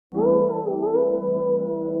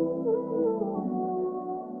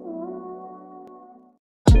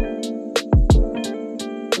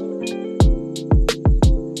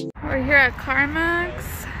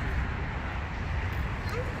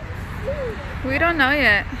We don't know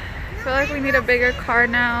yet. I feel like we need a bigger car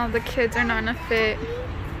now. The kids are not gonna fit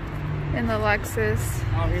in the Lexus.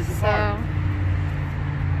 Oh, here's the so car.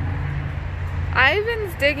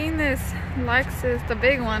 Ivan's digging this Lexus, the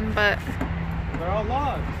big one, but They're all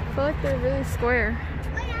logs. I feel like they're really square.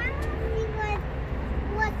 Wait, I don't see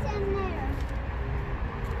what's in there.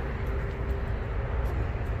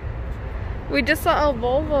 We just saw a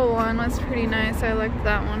Volvo one. That's pretty nice. I liked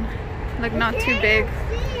that one. Like not too big.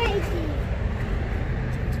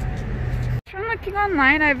 From looking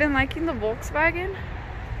online, I've been liking the Volkswagen.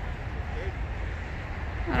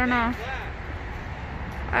 I don't know.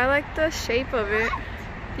 I like the shape of it.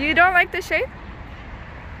 You don't like the shape?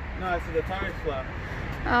 No, I see the tire's flat.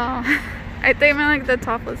 Oh, I think I like the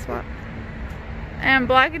topless swap. And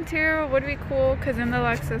black interior would be cool because in the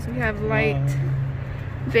Lexus we have light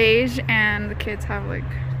beige and the kids have like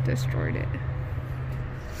destroyed it.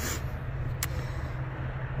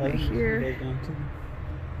 Right here.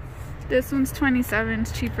 This one's 27,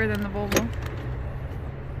 it's cheaper than the Volvo.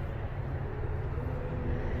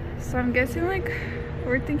 So I'm guessing like,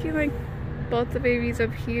 we're thinking like both the babies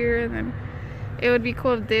up here, and then it would be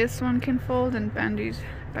cool if this one can fold and Bandy's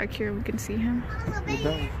back here, we can see him.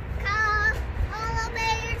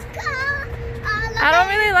 I don't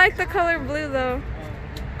really like the color blue though,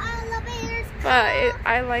 but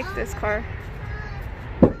I like this car.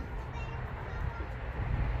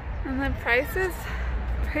 And the price is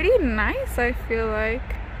pretty nice, I feel like.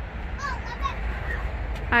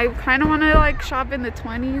 I kind of want to like shop in the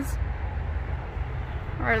 20s.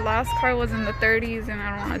 Our last car was in the 30s and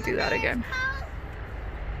I don't want to do that again.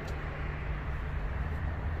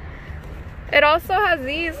 It also has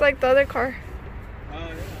these like the other car.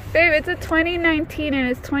 Yeah. Babe, it's a 2019 and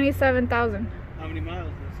it's 27,000. How many miles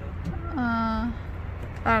is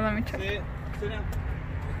that? Let me check. Sit down.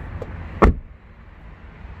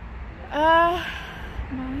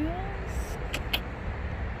 Miles.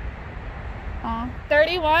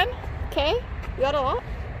 31. Okay, you got a lot.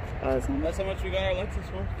 That's how much we got our Lexus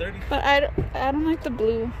for. 30. But I don't like the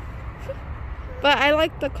blue. But I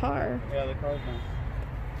like the car. Yeah, the car's nice.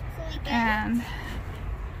 And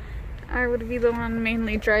I would be the one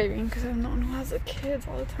mainly driving because I'm the one who has the kids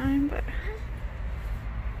all the time. But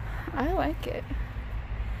I like it.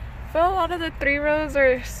 I feel a lot of the 3 rows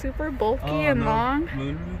are super bulky and long.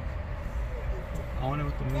 Moonroof. I want it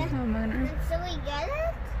with the moonroof. No moonroof. So we get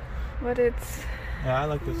it? But it's Yeah, I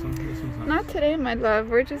like this one. This one's nice. not today, my love.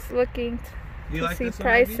 We're just looking You to like see this one,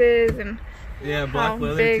 prices and yeah, how black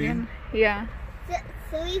leather big too. and yeah.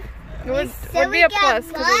 So we Would be a plus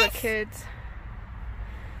because of the kids.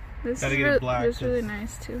 This Gotta is get it black, this is really 'cause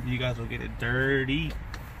nice too. You guys will get it dirty.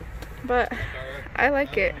 But I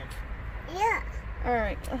like it. Yeah.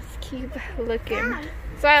 Alright, let's keep looking.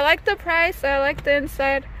 So I like the price, I like the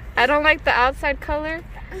inside. I don't like the outside color.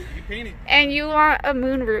 You paint it. And you want a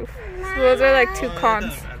moonroof. So those are like 2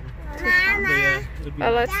 cons.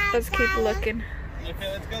 But let's keep looking.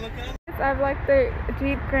 Okay, let's go look at it. I've liked the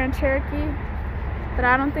Jeep Grand Cherokee, but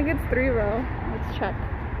I don't think it's 3-row. Let's check.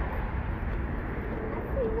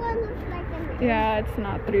 One looks like an Yeah, it's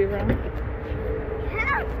not 3-row.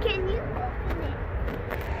 How can you open it?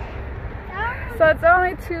 So it's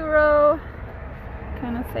only 2-row.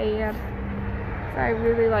 Kind of say yeah. So I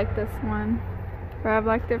really like this one. But I've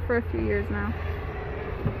liked it for a few years now.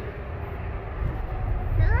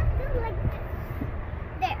 So let's do like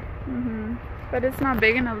there. But it's not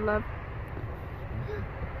big enough, love.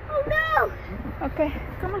 Oh no! Okay,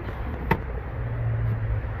 come on.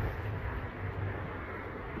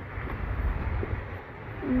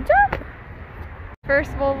 Jump!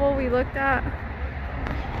 First Volvo we looked at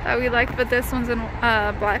that we liked, but this one's in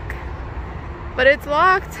black. But it's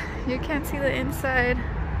locked. You can't see the inside.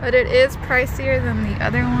 But it is pricier than the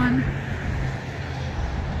other one.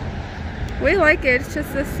 We like it. It's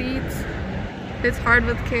just the seats. It's hard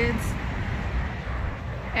with kids.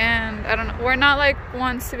 And I don't know. We're not like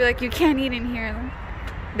ones to be like, you can't eat in here.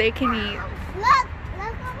 They can eat. Look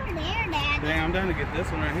over there, Dad. Dang, I'm down to get this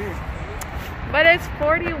one right here. But it's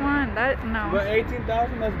 41. That no. But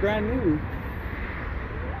 18,000, that's brand new.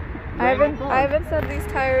 I haven't said these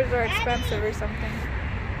tires are expensive or something.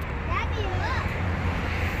 Daddy, look.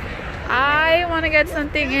 I want to get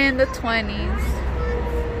something in the 20s.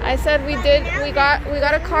 I said we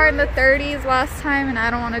got a car in the 30s last time, and I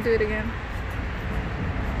don't want to do it again.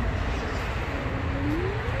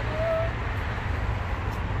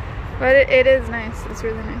 But it is nice. It's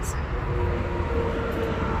really nice.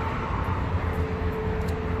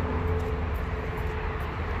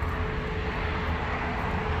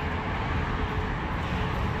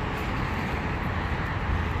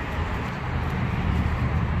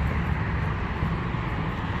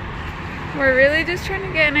 We're really just trying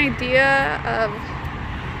to get an idea of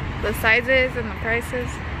the sizes and the prices.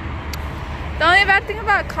 The only bad thing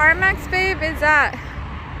about CarMax, babe, is that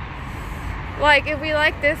like if we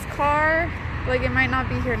like this car, like it might not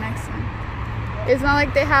be here next time. It's not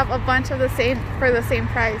like they have a bunch of the same for the same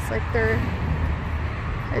price. Like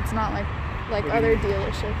it's not like other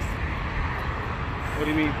dealerships. What do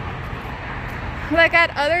you mean? Like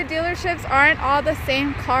at other dealerships, aren't all the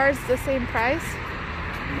same cars the same price?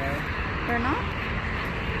 No. They're not?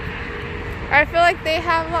 I feel like they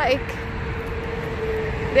have like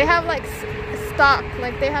stock.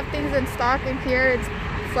 Like they have things in stock, and here it's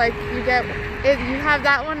like you get it. You have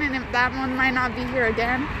that one, and that one might not be here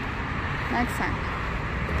again next time.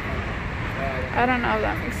 I don't know if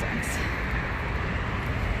that makes sense.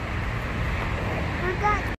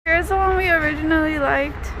 Here's the one we originally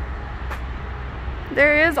liked.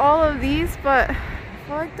 There is all of these, but I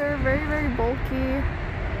feel like they're very, very bulky.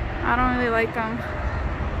 I don't really like them.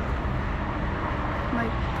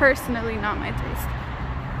 Like, personally, not my taste.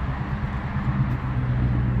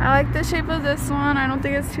 I like the shape of this one. I don't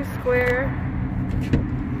think it's too square.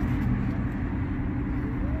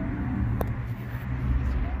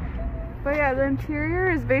 But yeah, the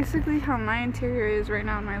interior is basically how my interior is right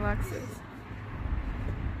now in my Lexus.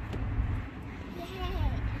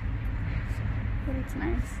 But it's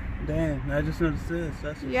nice. Damn, I just noticed this.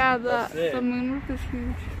 Yeah, the moonroof is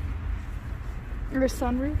huge. Or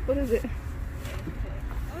sunroof? What is it?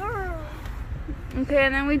 Okay,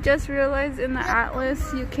 and then we just realized in the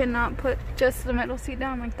Atlas you cannot put just the middle seat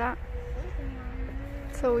down like that.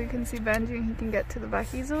 So we can see Benji and he can get to the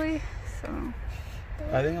back easily. So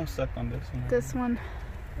I think I'm stuck on this one.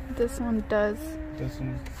 This one does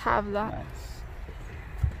have that. Nice.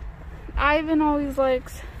 Ivan always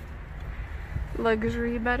likes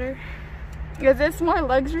luxury better. Is this more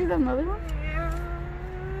luxury than the other one?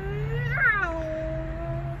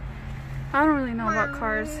 I don't really know about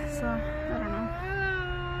cars, so I don't know.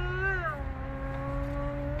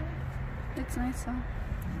 It's nice though.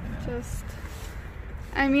 Just,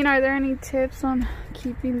 I mean, are there any tips on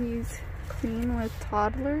keeping these clean with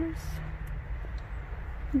toddlers?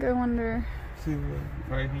 I wonder. See what,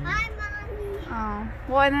 right here? Hi, Mommy. Oh,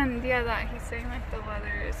 well, and then yeah, that he's saying like the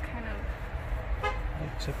leather is kind of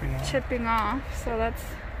Like chipping off, so that's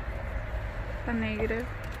a negative.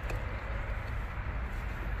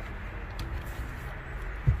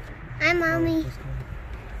 Hi, Mommy.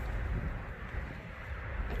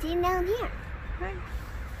 I see him down here. Hi.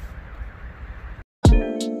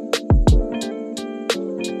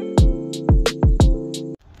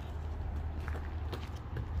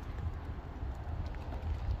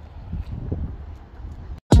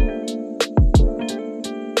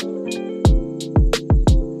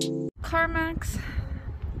 CarMax.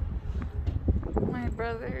 My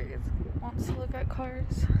brother wants to look at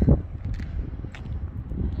cars.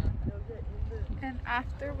 And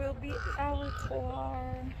after will be our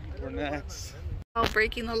car. We're next. Oh,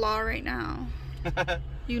 breaking the law right now.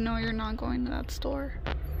 You know you're not going to that store.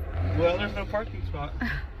 Well, there's no parking spot.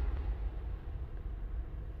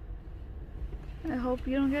 I hope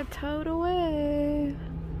you don't get towed away.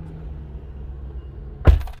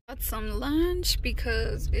 Got some lunch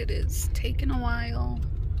because it is taking a while.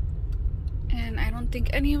 And I don't think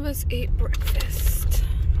any of us ate breakfast.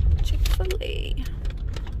 Chick-fil-A.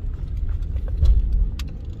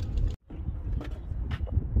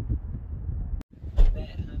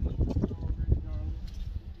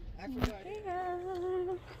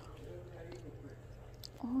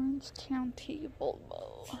 Orange County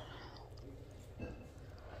Volvo.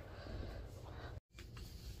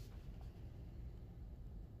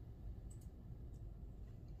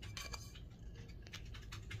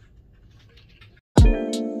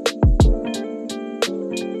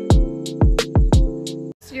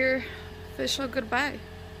 It's your official goodbye.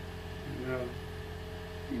 No.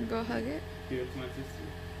 You go hug it. Give it to my sister.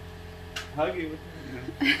 Hug it with me.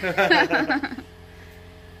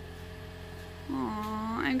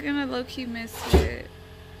 Aw, I'm gonna low-key miss it.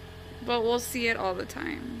 But we'll see it all the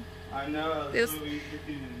time. I know.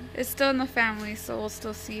 It's still in the family, so we'll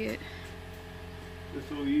still see it. That's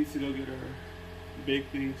what we used to go get our big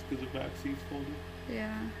things because the back seat's folded.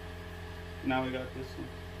 Yeah. Now we got this one.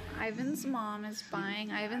 Ivan's mom is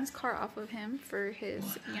buying Ivan's car off of him for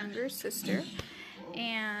his younger sister.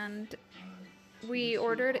 And we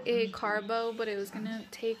ordered a carbo, but it was gonna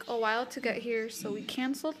take a while to get here, so we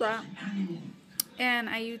canceled that. And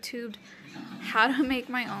I YouTubed how to make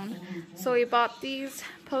my own. So we bought these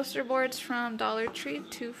poster boards from Dollar Tree,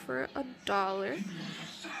 2 for $1.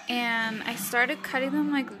 And I started cutting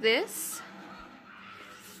them like this.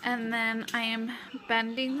 And then I am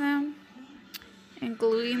bending them and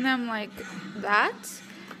gluing them like that.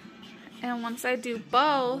 And once I do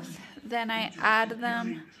both, then I add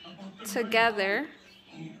them together.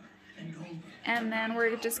 And then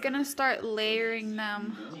we're just gonna start layering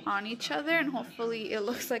them on each other, and hopefully it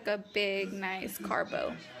looks like a big, nice car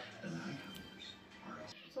bow.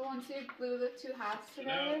 So once you glue the two halves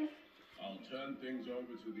together, I'll turn things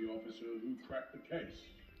over to the officer who cracked the case.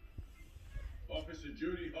 Officer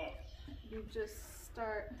Judy Hobbs. you just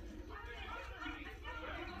start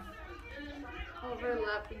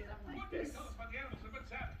overlapping them like this.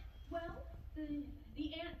 Well,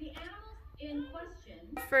 the animals in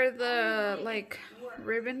question. For the like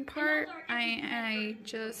ribbon part, I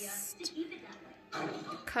just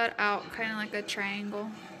cut out kind of like a triangle.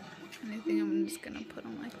 And I think I'm just gonna put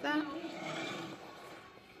them like that.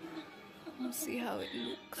 We'll see how it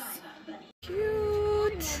looks.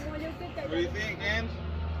 Cute. What do you think, Ange?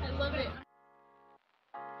 I love it.